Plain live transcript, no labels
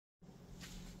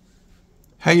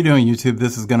How you doing, YouTube?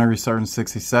 This is Gunner Restarting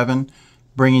 67,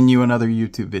 bringing you another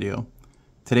YouTube video.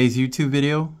 Today's YouTube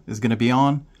video is going to be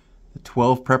on the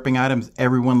 12 prepping items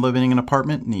everyone living in an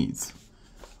apartment needs.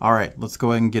 Alright, let's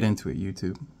go ahead and get into it,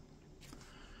 YouTube.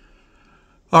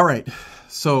 Alright,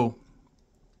 so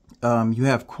you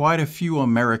have quite a few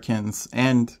Americans,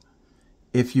 and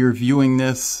if you're viewing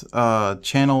this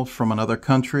channel from another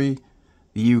country,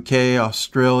 the UK,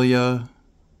 Australia,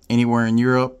 anywhere in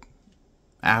Europe,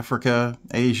 Africa,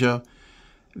 Asia,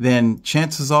 then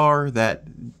chances are that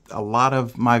a lot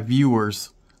of my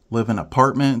viewers live in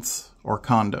apartments or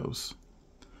condos.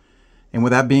 And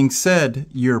with that being said,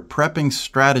 your prepping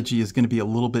strategy is going to be a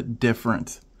little bit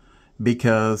different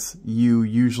because you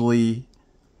usually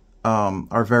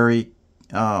are very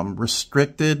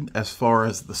restricted as far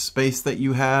as the space that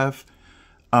you have.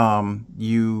 A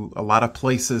lot of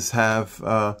places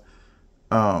have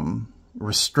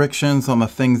restrictions on the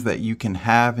things that you can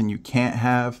have and you can't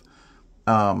have.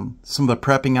 Some of the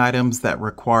prepping items that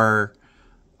require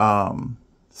some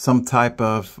type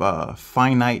of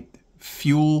finite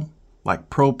fuel like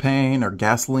propane or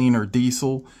gasoline or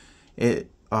diesel,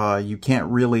 you can't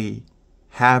really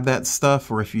have that stuff,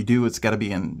 or if you do, it's got to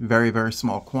be in very, very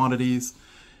small quantities.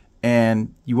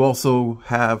 And you also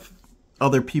have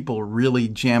other people really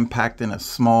jam-packed in a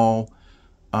small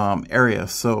area.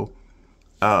 So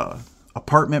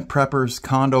apartment preppers,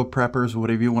 condo preppers,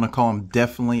 whatever you want to call them,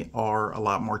 definitely are a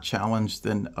lot more challenged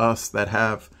than us that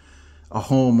have a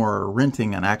home or are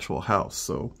renting an actual house.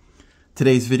 So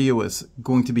today's video is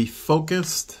going to be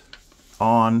focused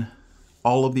on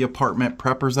all of the apartment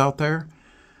preppers out there.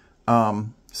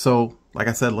 So like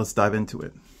I said, let's dive into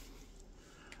it.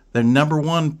 The number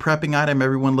one prepping item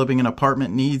everyone living in an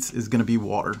apartment needs is going to be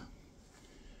water.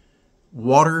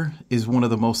 Water is one of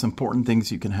the most important things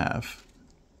you can have.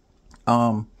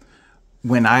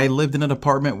 When I lived in an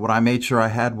apartment, what I made sure I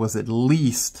had was at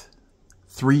least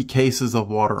 3 cases of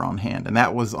water on hand, and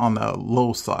that was on the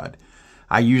low side.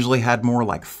 I usually had more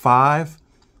like 5,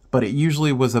 but it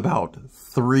usually was about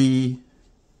three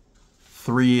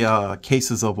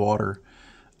cases of water.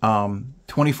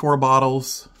 24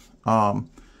 bottles,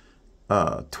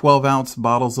 12-ounce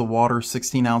bottles of water,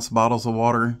 16-ounce bottles of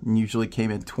water, and usually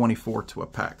came in 24 to a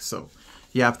pack. So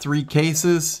you have 3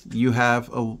 cases. You have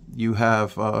a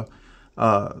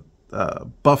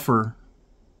buffer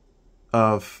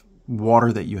of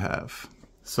water that you have.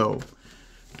 So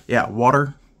yeah,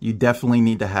 water. You definitely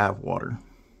need to have water.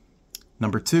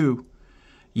 Number 2,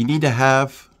 you need to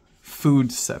have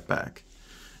food set back.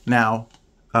 Now,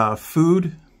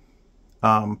 food,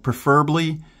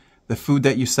 preferably the food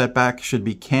that you set back should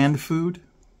be canned food.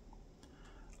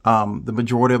 The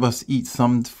majority of us eat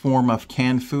some form of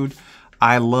canned food.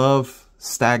 I love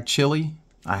stag chili.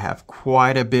 I have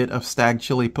quite a bit of stag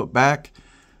chili put back.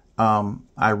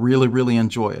 I really, really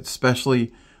enjoy it,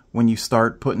 especially when you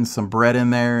start putting some bread in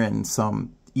there and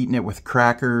eating it with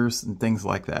crackers and things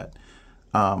like that.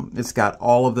 It's got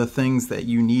all of the things that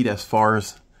you need as far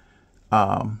as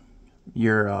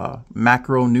your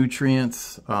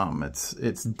macronutrients.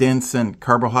 It's dense in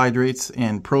carbohydrates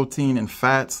and protein and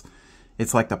fats.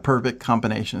 It's like the perfect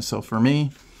combination. So for me,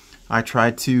 I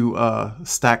try to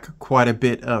stack quite a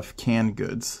bit of canned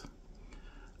goods.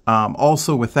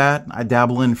 Also with that, I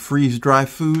dabble in freeze-dry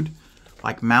food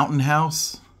like Mountain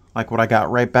House, like what I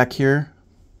got right back here.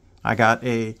 I got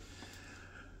a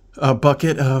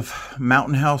bucket of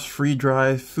Mountain House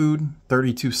freeze-dry food,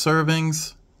 32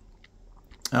 servings.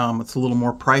 It's a little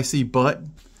more pricey, but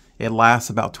it lasts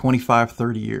about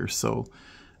 25-30 years. So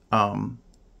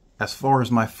as far as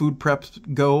my food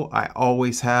preps go, I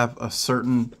always have a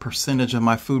certain percentage of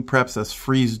my food preps as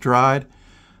freeze-dried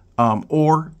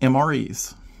or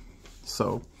MREs.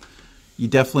 So you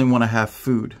definitely want to have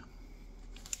food.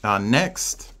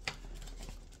 Next,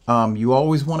 you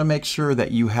always want to make sure that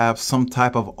you have some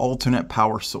type of alternate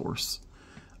power source.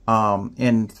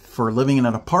 And for living in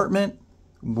an apartment,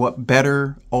 what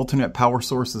better alternate power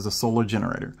source is a solar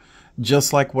generator?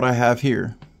 Just like what I have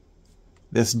here.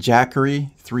 This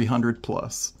Jackery 300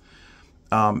 Plus.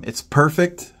 It's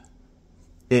perfect.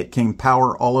 It can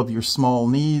power all of your small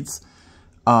needs.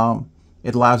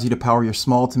 It allows you to power your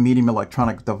small to medium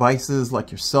electronic devices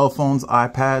like your cell phones,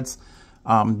 iPads,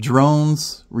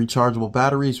 drones, rechargeable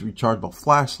batteries, rechargeable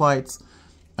flashlights,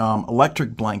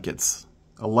 electric blankets.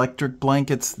 Electric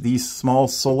blankets, these small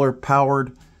solar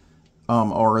powered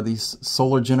or these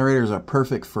solar generators are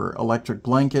perfect for electric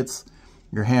blankets,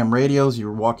 your ham radios,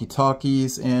 your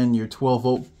walkie-talkies, and your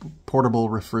 12-volt portable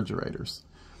refrigerators.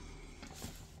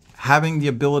 Having the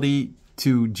ability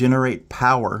to generate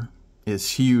power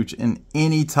is huge in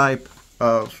any type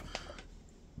of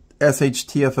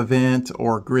SHTF event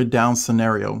or grid down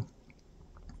scenario,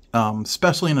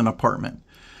 especially in an apartment.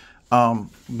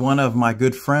 One of my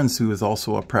good friends who is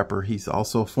also a prepper, he's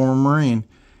also a former Marine,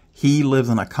 he lives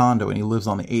in a condo and he lives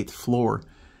on the 8th floor,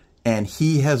 and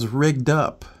he has rigged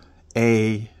up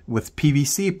with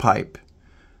PVC pipe,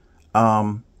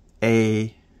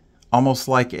 almost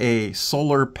like a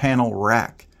solar panel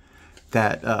rack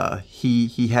that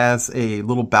he has a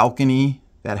little balcony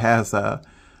that has a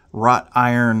wrought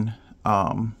iron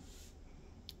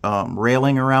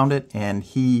railing around it, and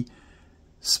he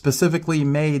specifically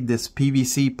made this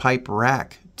PVC pipe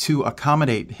rack to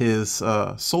accommodate his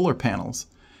solar panels.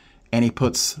 And he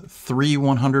puts 3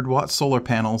 100-watt solar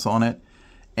panels on it,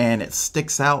 and it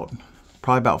sticks out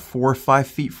probably about 4 or 5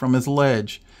 feet from his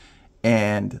ledge,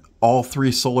 and all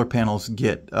 3 solar panels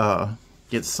get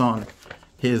sun.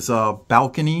 His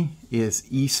balcony is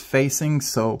east facing,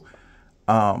 so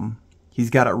he's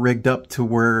got it rigged up to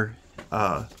where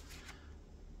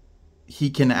he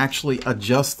can actually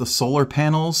adjust the solar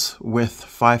panels with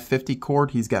 550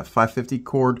 cord. He's got 550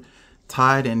 cord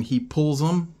tied, and he pulls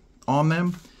them on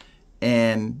them,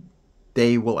 and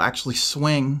they will actually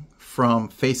swing from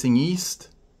facing east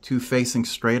to facing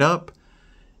straight up,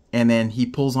 and then he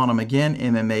pulls on them again,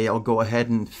 and then they'll go ahead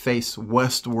and face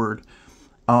westward.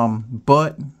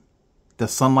 But the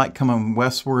sunlight coming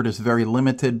westward is very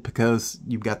limited because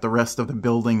you've got the rest of the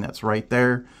building that's right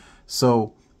there.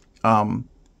 So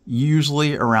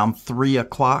usually around 3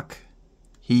 o'clock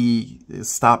he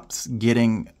stops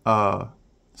getting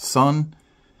sun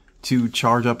to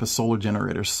charge up his solar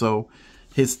generator. So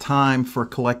his time for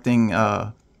collecting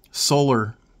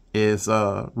solar is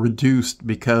reduced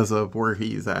because of where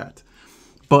he's at.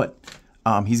 But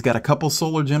he's got a couple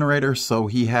solar generators, so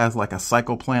he has like a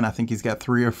cycle plan. I think he's got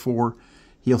 3 or 4.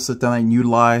 He'll sit down and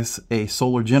utilize a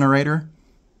solar generator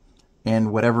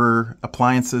and whatever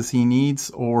appliances he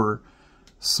needs or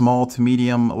small to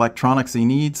medium electronics he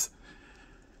needs.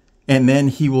 And then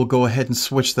he will go ahead and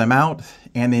switch them out,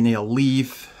 and then he'll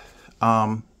leave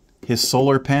his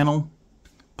solar panel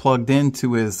plugged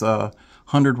into his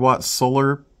 100-watt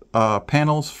solar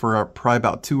panels for probably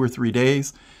about 2 or 3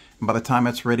 days. And by the time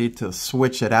it's ready to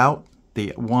switch it out,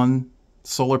 the one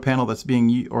solar panel that's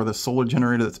being, or the solar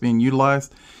generator that's being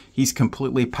utilized, he's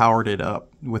completely powered it up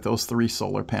with those 3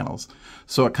 solar panels.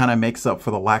 So it kind of makes up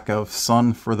for the lack of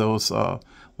sun for those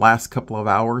last couple of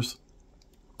hours.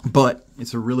 But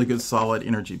it's a really good solid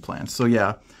energy plan. So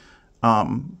yeah,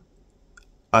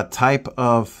 a type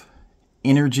of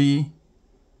energy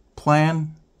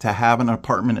plan to have in an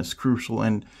apartment is crucial,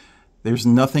 and there's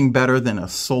nothing better than a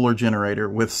solar generator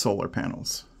with solar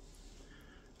panels.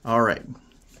 All right,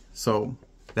 so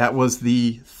that was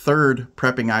the 3rd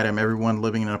prepping item everyone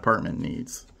living in an apartment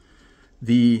needs.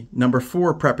 The number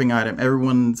 4 prepping item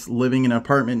everyone's living in an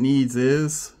apartment needs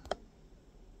is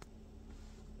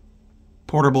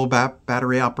portable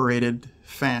battery operated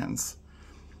fans,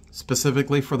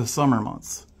 specifically for the summer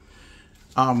months.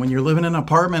 When you're living in an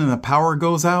apartment and the power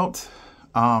goes out,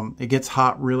 it gets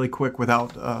hot really quick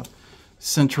without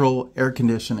central air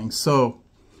conditioning. So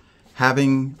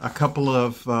having a couple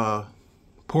of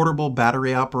portable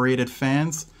battery operated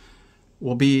fans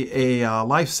will be a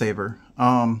lifesaver.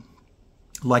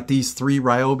 Like these 3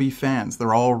 Ryobi fans,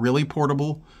 they're all really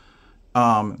portable,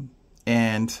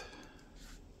 and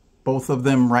both of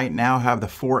them right now have the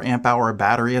 4 amp hour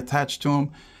battery attached to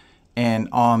them. And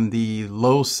on the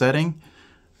low setting,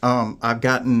 I've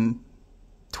gotten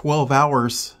 12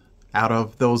 hours out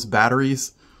of those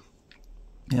batteries.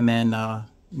 And then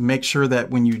make sure that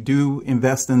when you do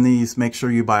invest in these, make sure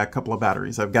you buy a couple of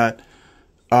batteries. I've got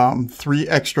 3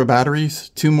 extra batteries,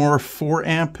 2 more 4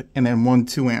 amp and then 1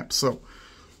 2 amp. So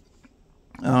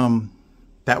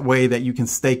that way that you can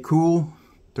stay cool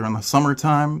during the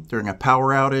summertime, during a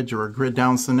power outage or a grid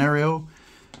down scenario,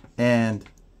 and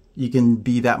you can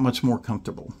be that much more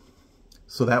comfortable.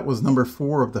 So that was number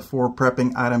 4 of the 4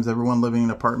 prepping items everyone living in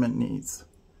an apartment needs.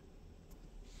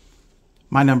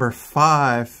 My number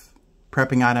 5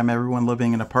 prepping item everyone living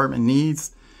in an apartment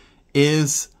needs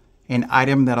is an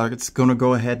item that it's going to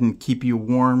go ahead and keep you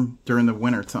warm during the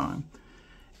winter time.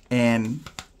 And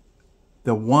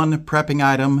the one prepping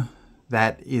item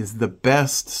that is the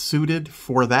best suited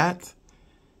for that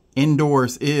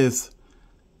indoors is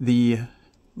the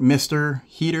Mr.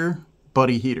 Heater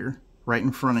Buddy Heater right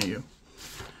in front of you.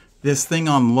 This thing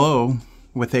on low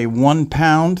with a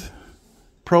 1-pound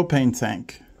propane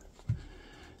tank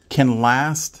can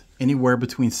last anywhere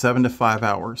between 7 to 5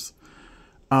 hours.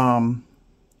 And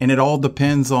it all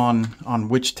depends on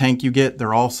which tank you get.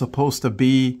 They're all supposed to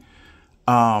be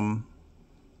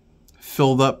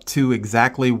filled up to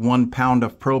exactly 1 pound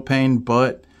of propane,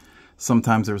 but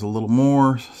Sometimes there's a little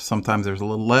more, sometimes there's a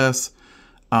little less.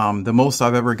 The most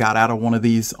I've ever got out of one of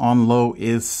these on low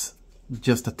is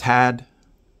just a tad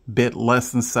bit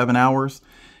less than 7 hours.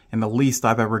 And the least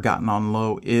I've ever gotten on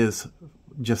low is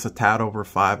just a tad over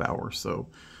 5 hours. So,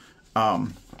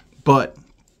 but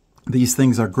these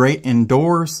things are great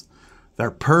indoors.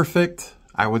 They're perfect.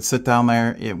 I would sit down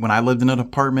there. When I lived in an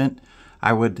apartment,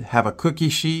 I would have a cookie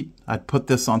sheet. I'd put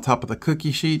this on top of the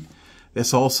cookie sheet.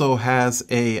 This also has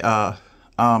a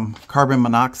carbon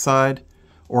monoxide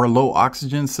or a low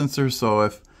oxygen sensor. So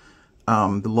if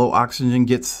the oxygen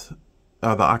gets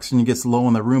low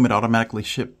in the room, it automatically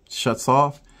shuts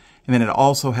off. And then it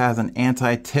also has an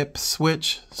anti-tip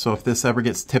switch. So if this ever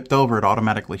gets tipped over, it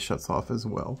automatically shuts off as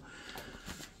well.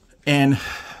 And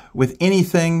with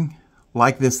anything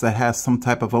like this that has some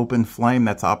type of open flame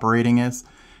that's operating as,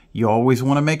 you always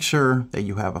want to make sure that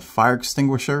you have a fire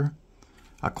extinguisher,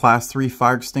 a class 3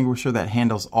 fire extinguisher that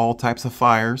handles all types of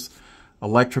fires,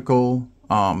 electrical,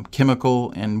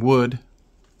 chemical, and wood.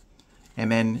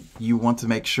 And then you want to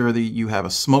make sure that you have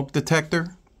a smoke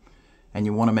detector, and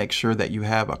you want to make sure that you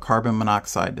have a carbon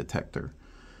monoxide detector.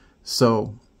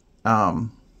 So that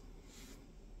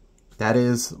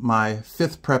is my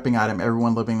 5th prepping item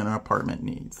everyone living in an apartment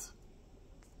needs.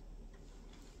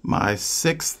 My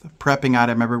 6th prepping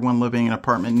item everyone living in an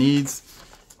apartment needs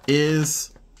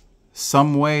is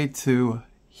some way to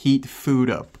heat food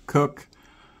up, cook,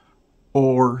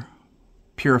 or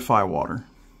purify water.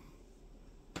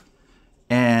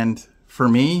 And for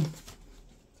me,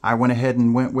 I went ahead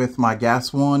and went with my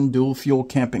Gas One dual fuel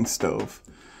camping stove.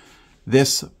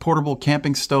 This portable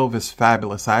camping stove is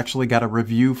fabulous. I actually got a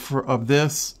review of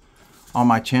this on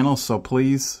my channel, so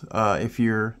please, if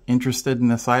you're interested in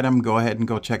this item, go ahead and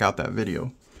go check out that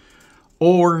video.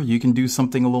 Or you can do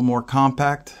something a little more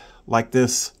compact, like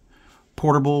this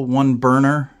portable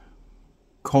 1-burner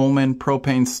Coleman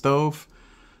propane stove.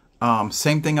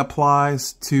 Same thing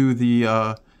applies to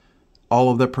the all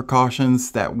of the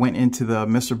precautions that went into the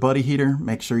Mr. Buddy heater.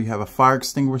 Make sure you have a fire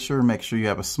extinguisher, make sure you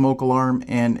have a smoke alarm,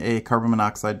 and a carbon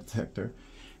monoxide detector.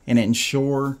 And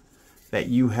ensure that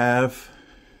you have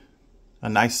a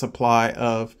nice supply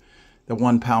of the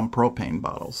 1-pound propane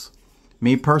bottles.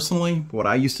 Me personally, what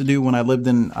I used to do when I lived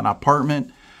in an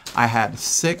apartment, I had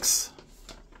 6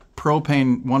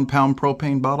 propane 1-pound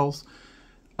propane bottles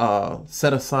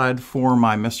set aside for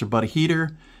my Mr. Buddy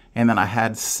heater, and then I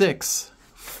had 6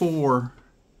 for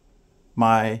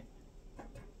my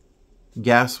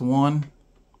Gas One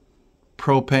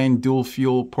propane dual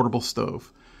fuel portable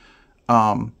stove.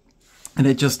 And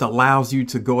it just allows you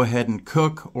to go ahead and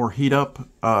cook or heat up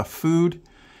food.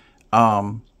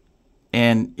 And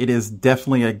it is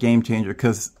definitely a game changer,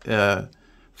 because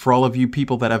for all of you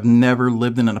people that have never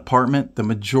lived in an apartment, the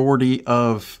majority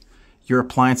of your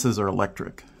appliances are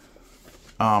electric.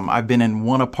 I've been in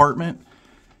one apartment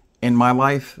in my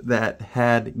life that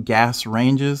had gas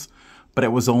ranges, but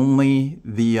it was only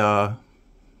the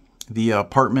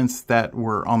apartments that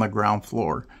were on the ground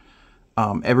floor.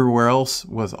 Everywhere else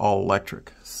was all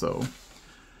electric. So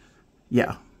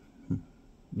yeah,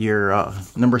 your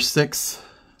number 6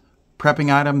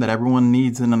 prepping item that everyone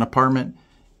needs in an apartment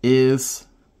is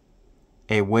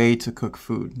a way to cook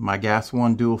food. My Gas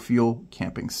One dual fuel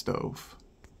camping stove.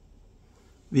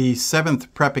 The 7th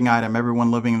prepping item everyone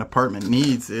living in an apartment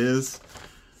needs is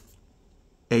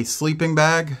a sleeping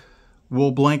bag,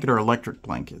 wool blanket, or electric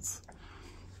blankets.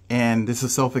 And this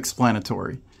is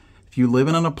self-explanatory. If you live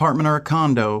in an apartment or a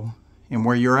condo, and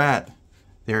where you're at,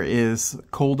 there is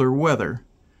colder weather,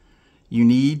 you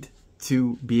need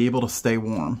to be able to stay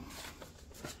warm.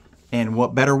 And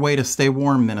what better way to stay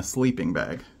warm than a sleeping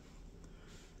bag?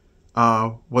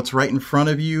 What's right in front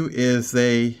of you is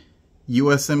a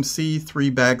USMC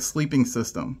 3-bag sleeping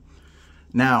system.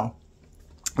 Now,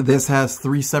 this has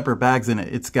 3 separate bags in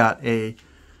it. It's got a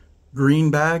green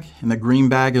bag, and the green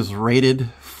bag is rated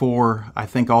for, I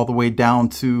think, all the way down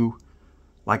to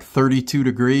like 32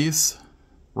 degrees,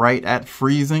 right at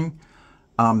freezing.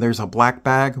 There's a black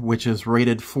bag, which is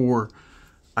rated for,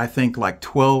 I think, like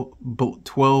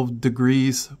 12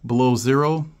 degrees below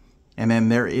zero. And then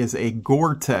there is a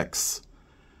Gore-Tex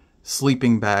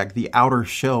sleeping bag, the outer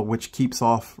shell, which keeps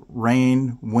off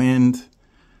rain, wind,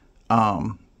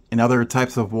 and other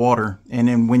types of water. And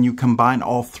then when you combine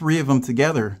all 3 of them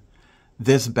together,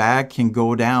 this bag can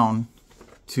go down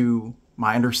to,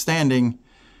 my understanding,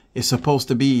 is supposed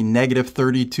to be negative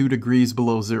 32 degrees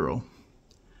below zero.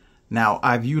 Now,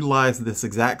 I've utilized this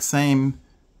exact same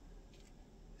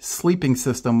sleeping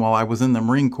system while I was in the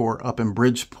Marine Corps up in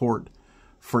Bridgeport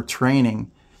for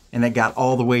training, and it got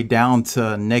all the way down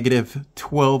to negative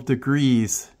 12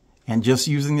 degrees And just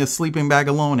using this sleeping bag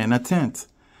alone in a tent,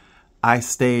 I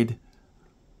stayed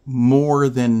more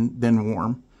than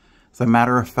warm. As a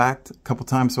matter of fact, a couple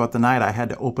times throughout the night, I had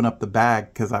to open up the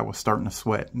bag because I was starting to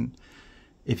sweat. And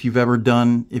if you've ever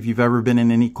been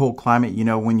in any cold climate, you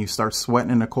know when you start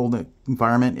sweating in a cold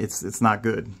environment, it's not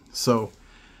good. So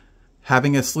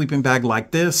having a sleeping bag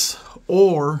like this,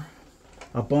 or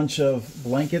a bunch of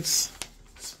blankets,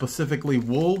 specifically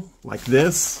wool, like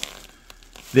this.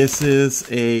 This is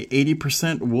a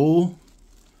 80% wool,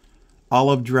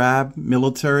 olive drab,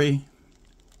 military,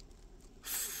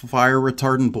 fire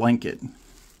retardant blanket.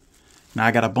 Now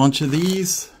I got a bunch of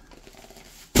these,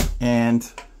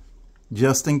 and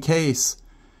just in case,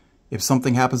 if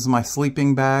something happens to my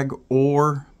sleeping bag,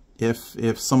 or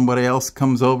if somebody else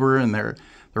comes over and they're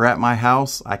at my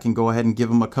house, I can go ahead and give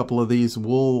them a couple of these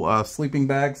wool sleeping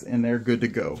bags and they're good to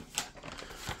go.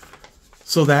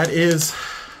 So that is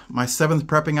my 7th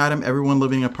prepping item everyone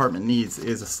living in an apartment needs,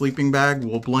 is a sleeping bag,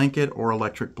 wool blanket, or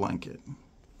electric blanket.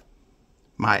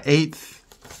 My 8th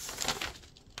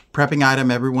prepping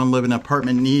item everyone living in an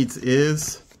apartment needs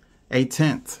is a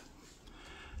tent.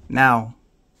 Now,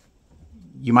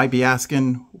 you might be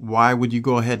asking, why would you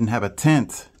go ahead and have a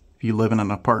tent if you live in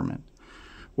an apartment?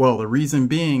 Well, the reason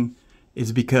being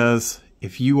is because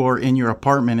if you are in your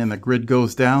apartment and the grid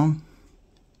goes down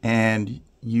and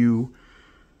you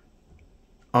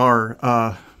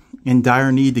are in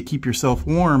dire need to keep yourself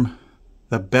warm,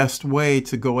 the best way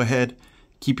to go ahead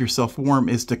keep yourself warm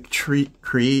is to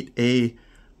create a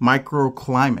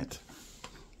microclimate.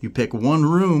 You pick one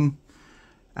room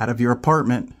out of your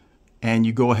apartment and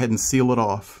you go ahead and seal it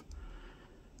off.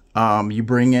 You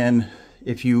bring in,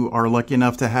 if you are lucky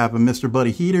enough to have a Mr.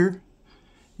 Buddy heater,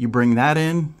 you bring that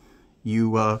in,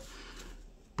 you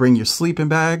bring your sleeping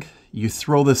bag, you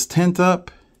throw this tent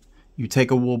up, you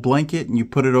take a wool blanket and you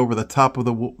put it over the top of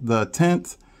the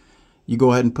tent. You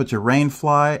go ahead and put your rain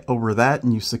fly over that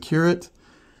and you secure it.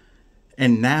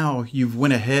 And now you've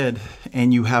went ahead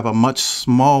and you have a much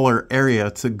smaller area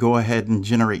to go ahead and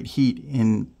generate heat,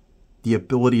 and the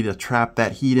ability to trap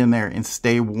that heat in there and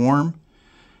stay warm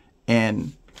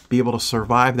and be able to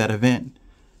survive that event.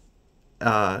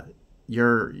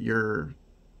 Your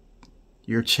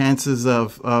chances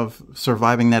of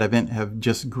surviving that event have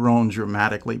just grown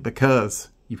dramatically because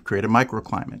you've created a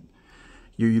microclimate.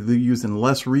 You're using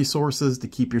less resources to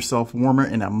keep yourself warmer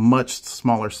in a much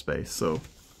smaller space. So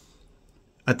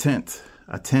a tent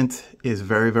is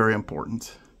very, very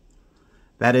important.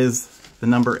 That is the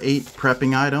number 8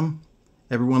 prepping item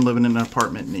everyone living in an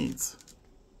apartment needs.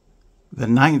 The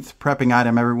 9th prepping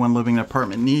item everyone living in an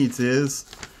apartment needs is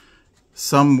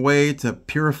some way to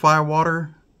purify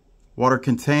water, water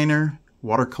container,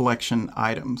 water collection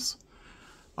items.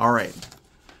 All right.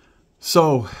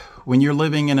 So when you're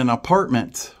living in an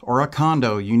apartment or a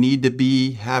condo, you need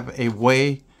to have a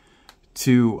way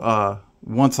to,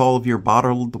 once all of your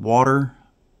bottled water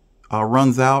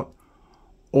runs out,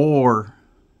 or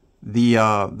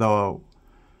the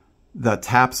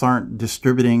taps aren't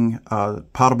distributing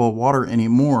potable water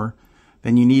anymore,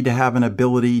 then you need to have an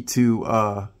ability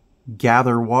to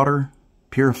gather water,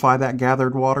 purify that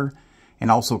gathered water, and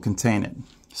also contain it.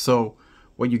 So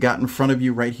what you got in front of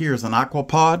you right here is an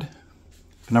aquapod.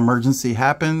 If an emergency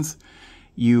happens,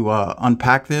 you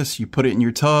unpack this, you put it in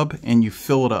your tub, and you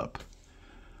fill it up.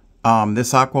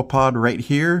 This aquapod right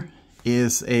here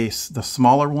is the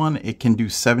smaller one. It can do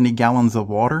 70 gallons of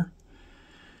water,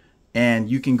 and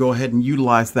you can go ahead and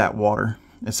utilize that water.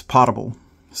 It's potable.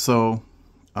 So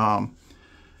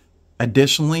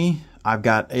additionally, I've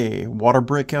got a water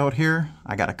brick out here.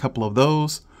 I got a couple of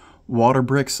those. Water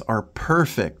bricks are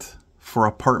perfect for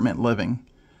apartment living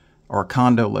or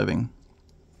condo living.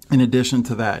 In addition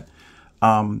to that,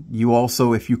 you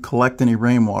also, if you collect any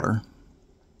rainwater,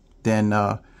 then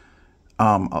a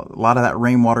lot of that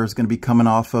rainwater is going to be coming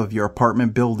off of your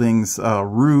apartment building's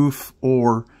roof,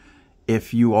 or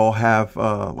if you all have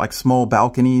like small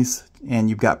balconies and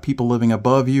you've got people living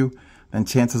above you, then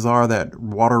chances are that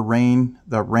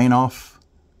the rain off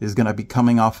is going to be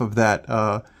coming off of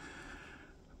that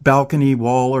balcony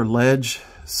wall or ledge.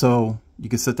 So you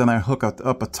can sit down there and hook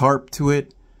up a tarp to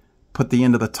it, put the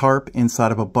end of the tarp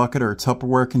inside of a bucket or a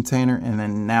Tupperware container, and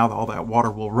then now all that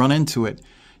water will run into it.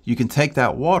 You can take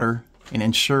that water and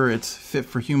ensure it's fit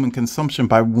for human consumption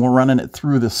by running it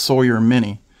through the Sawyer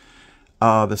Mini.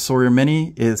 The Sawyer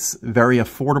Mini is very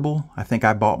affordable. I think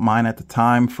I bought mine at the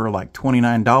time for like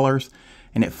 $29,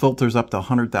 and it filters up to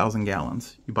 100,000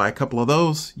 gallons. You buy a couple of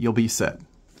those, you'll be set.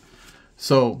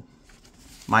 So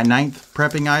my 9th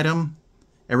prepping item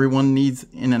everyone needs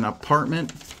in an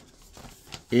apartment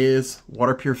is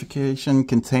water purification,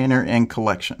 container, and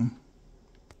collection.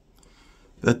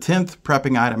 The 10th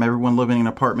prepping item everyone living in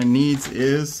an apartment needs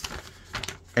is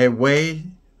a way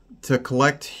to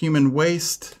collect human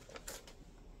waste.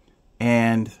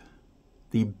 And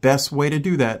the best way to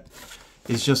do that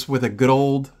is just with a good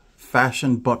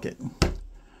old-fashioned bucket.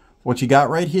 What you got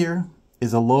right here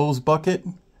is a Lowe's bucket,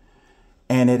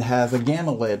 and it has a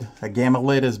gamma lid. A gamma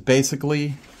lid is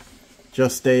basically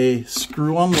just a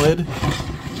screw-on lid.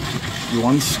 You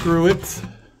unscrew it,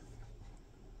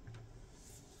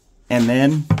 and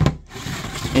then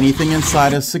anything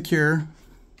inside is secure.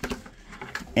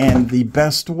 And the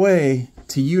best way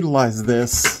to utilize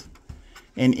this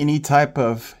in any type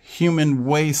of human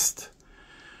waste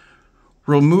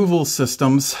removal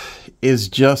systems is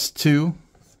just to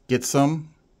get some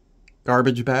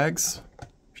garbage bags.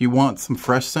 If you want some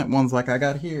fresh scent ones like I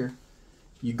got here,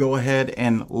 you go ahead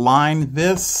and line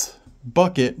this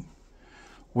bucket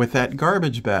with that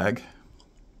garbage bag.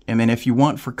 And then if you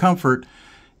want for comfort,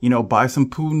 you know, buy some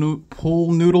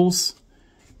pool noodles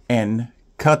and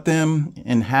cut them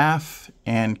in half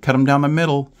and cut them down the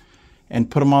middle and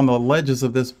put them on the ledges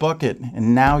of this bucket.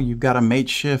 And now you've got a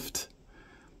makeshift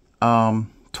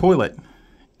toilet.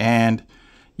 And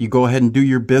you go ahead and do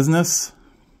your business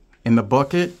in the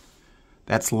bucket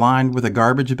that's lined with a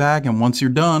garbage bag. And once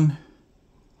you're done,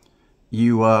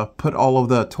 you put all of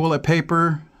the toilet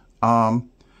paper. And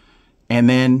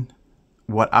then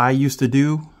what I used to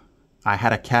do, I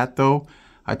had a cat though.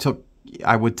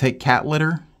 I would take cat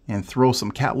litter and throw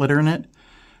some cat litter in it.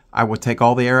 I would take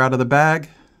all the air out of the bag,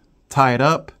 tie it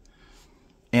up,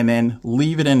 and then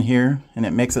leave it in here, and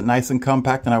it makes it nice and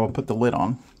compact, and I will put the lid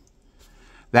on.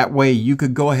 That way you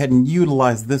could go ahead and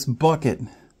utilize this bucket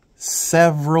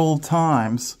several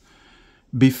times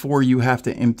before you have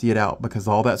to empty it out, because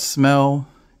all that smell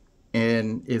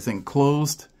is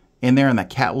enclosed in there, and the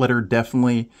cat litter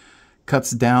definitely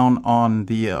cuts down on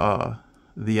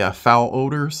the foul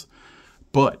odors.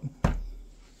 But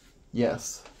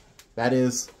yes, that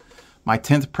is my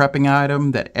 10th prepping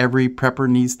item that every prepper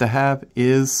needs to have,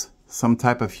 is some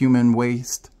type of human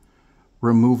waste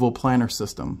removal planner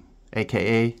system,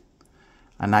 aka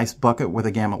a nice bucket with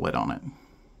a gamma lid on it.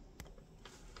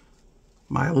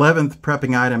 My 11th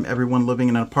prepping item everyone living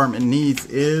in an apartment needs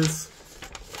is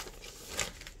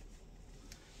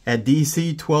a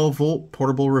DC 12-volt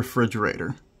portable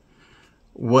refrigerator.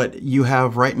 What you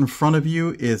have right in front of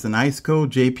you is an Iceco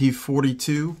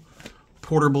JP42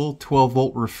 portable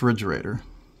 12-volt refrigerator.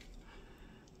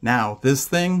 Now, this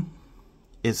thing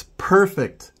is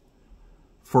perfect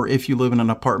for if you live in an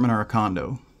apartment or a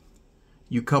condo.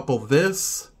 You couple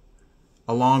this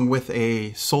along with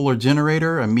a solar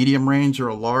generator, a medium range or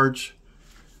a large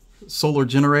solar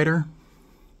generator,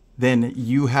 then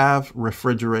you have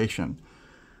refrigeration.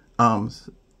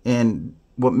 And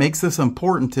what makes this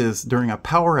important is during a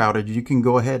power outage, you can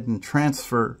go ahead and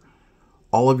transfer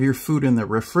all of your food in the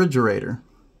refrigerator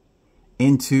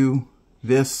into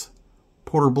this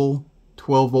portable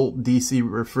 12-volt DC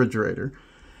refrigerator.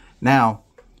 Now,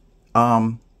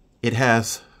 it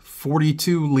has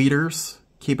 42 liters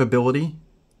capability.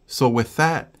 So with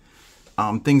that,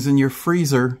 things in your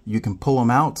freezer, you can pull them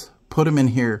out, put them in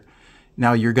here.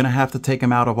 Now you're going to have to take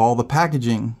them out of all the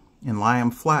packaging and lie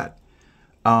them flat.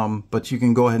 But you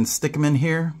can go ahead and stick them in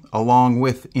here along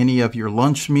with any of your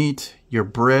lunch meat, your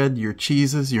bread, your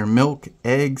cheeses, your milk,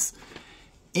 eggs,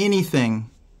 anything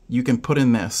you can put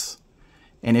in this.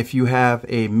 And if you have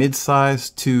a mid-size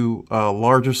to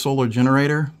larger solar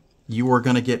generator, you are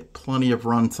going to get plenty of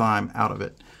runtime out of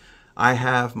it. I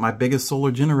have my biggest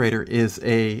solar generator is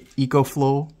a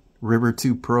EcoFlow River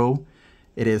 2 Pro.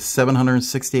 It is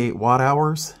 768 watt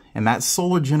hours, and that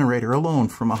solar generator alone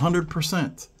from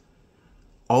 100%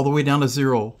 all the way down to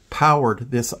 0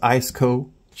 powered this Iceco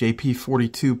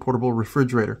JP42 portable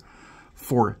refrigerator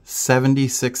for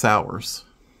 76 hours.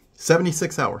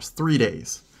 76 hours, 3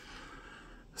 days.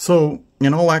 So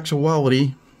in all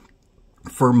actuality,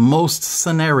 for most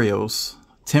scenarios,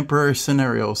 temporary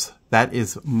scenarios, that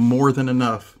is more than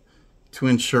enough to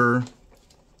ensure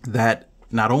that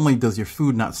not only does your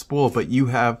food not spoil, but you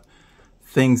have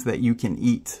things that you can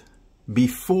eat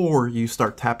before you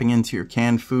start tapping into your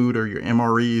canned food or your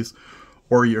MREs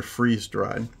or your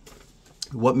freeze-dried.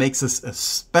 What makes this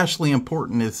especially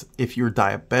important is if you're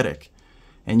diabetic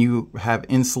and you have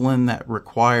insulin that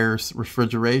requires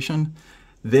refrigeration,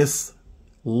 this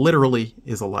literally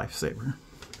is a lifesaver.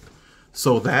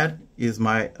 So that is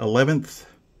my 11th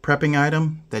prepping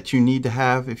item that you need to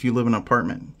have if you live in an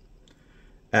apartment.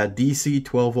 A DC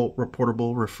 12-volt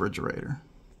portable refrigerator.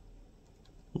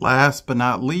 Last but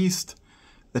not least,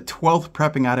 the 12th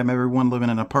prepping item everyone living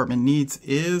in an apartment needs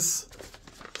is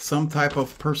some type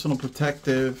of personal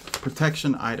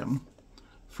protection item.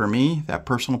 For me, that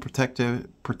personal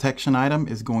protection item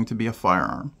is going to be a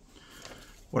firearm.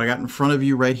 What I got in front of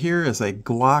you right here is a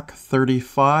Glock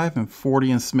 35 and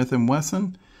 40 and Smith &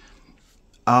 Wesson.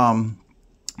 The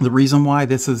reason why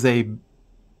this is a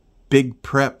big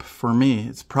prep for me,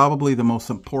 it's probably the most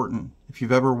important. If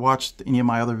you've ever watched any of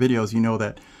my other videos, you know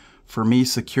that for me,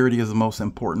 security is the most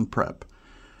important prep.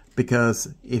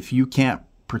 Because if you can't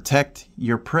protect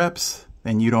your preps,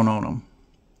 then you don't own them.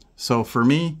 So for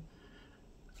me,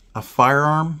 a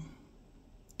firearm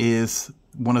is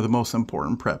one of the most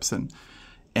important preps.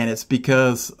 And it's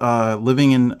because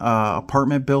living in an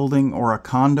apartment building or a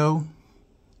condo,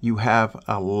 you have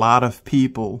a lot of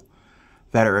people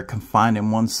that are confined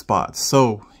in one spot.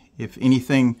 So if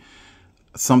anything,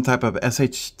 some type of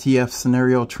SHTF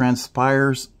scenario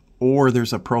transpires, or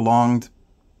there's a prolonged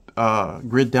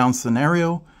grid down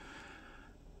scenario,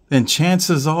 then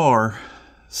chances are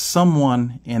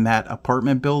someone in that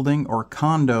apartment building or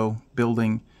condo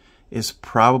building is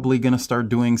probably going to start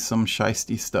doing some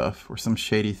shisty stuff or some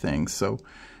shady things. So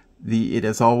it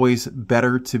is always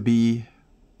better to be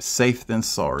safe than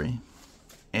sorry.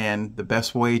 And the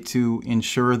best way to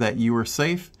ensure that you are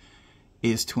safe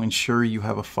is to ensure you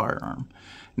have a firearm.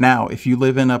 Now, if you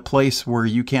live in a place where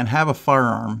you can't have a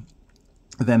firearm,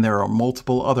 then there are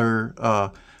multiple other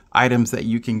items that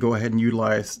you can go ahead and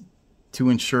utilize to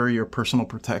ensure your personal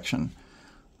protection.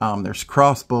 There's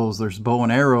crossbows, there's bow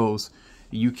and arrows.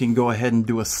 You can go ahead and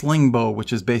do a sling bow,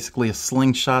 which is basically a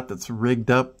slingshot that's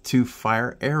rigged up to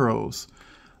fire arrows.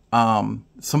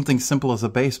 Something simple as a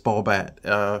baseball bat,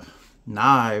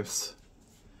 knives,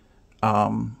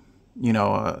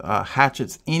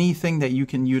 hatchets, anything that you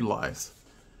can utilize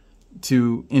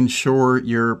to ensure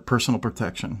your personal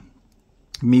protection.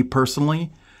 Me personally,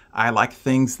 I like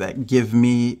things that give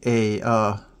me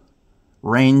a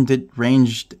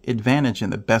ranged advantage,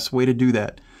 and the best way to do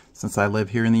that, since I live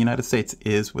here in the United States,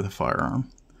 is with a firearm.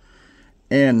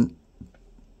 And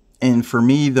for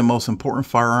me, the most important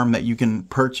firearm that you can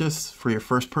purchase for your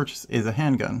first purchase is a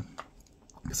handgun.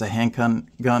 Because a handgun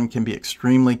can be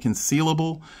extremely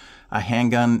concealable. A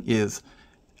handgun is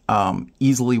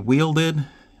easily wielded.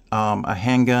 A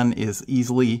handgun is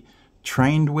easily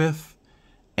trained with.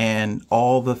 And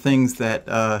all the things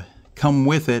that come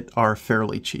with it are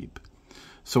fairly cheap.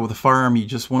 So with a firearm, you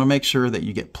just want to make sure that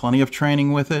you get plenty of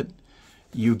training with it.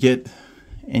 You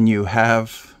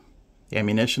have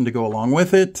ammunition to go along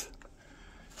with it.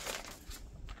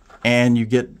 And you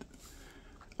get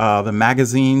the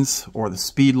magazines or the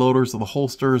speed loaders or the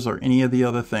holsters or any of the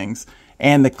other things.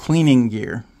 And the cleaning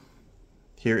gear.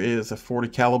 Here is a 40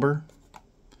 caliber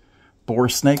bore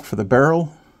snake for the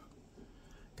barrel.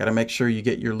 Got to make sure you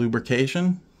get your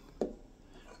lubrication.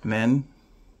 And then,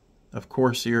 of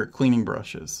course, your cleaning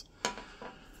brushes.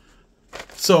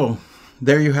 So,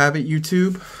 there you have it,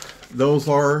 YouTube. Those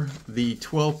are the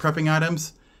 12 prepping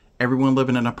items everyone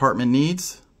living in an apartment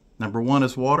needs. Number 1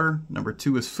 is water. Number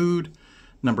 2 is food.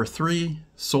 Number 3,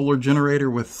 solar generator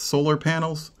with solar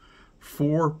panels.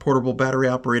 4, portable battery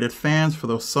operated fans for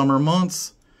those summer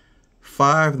months.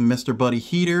 5, the Mr. Buddy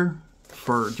heater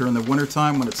for during the winter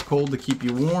time when it's cold to keep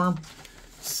you warm.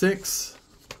 6,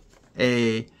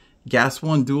 a Gas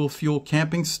One dual fuel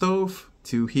camping stove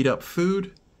to heat up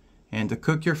food and to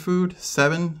cook your food.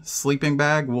 7, sleeping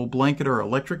bag, wool blanket or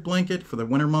electric blanket for the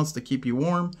winter months to keep you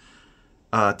warm.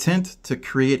 Tent to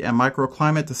create a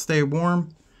microclimate to stay warm.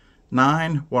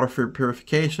 9, water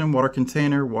purification, water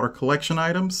container, water collection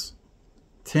items.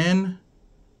 10,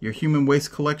 your human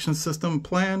waste collection system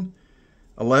plan.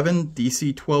 11,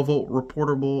 DC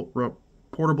 12-volt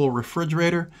portable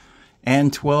refrigerator.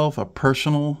 And 12, a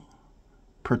personal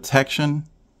protection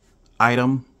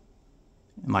item.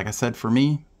 And like I said, for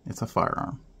me, it's a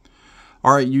firearm.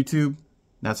 All right, YouTube,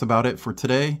 that's about it for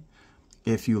today.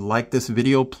 If you like this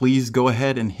video, please go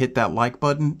ahead and hit that like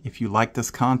button. If you like this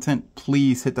content,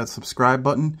 please hit that subscribe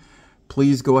button.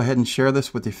 Please go ahead and share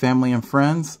this with your family and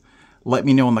friends. Let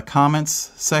me know in the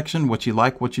comments section what you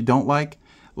like, what you don't like.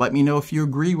 Let me know if you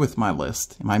agree with my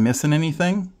list. Am I missing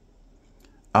anything?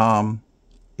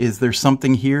 Is there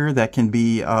something here that can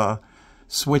be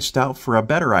switched out for a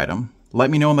better item?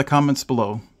 Let me know in the comments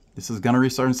below. This is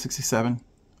Gunnery Sergeant 67.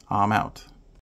 I'm out.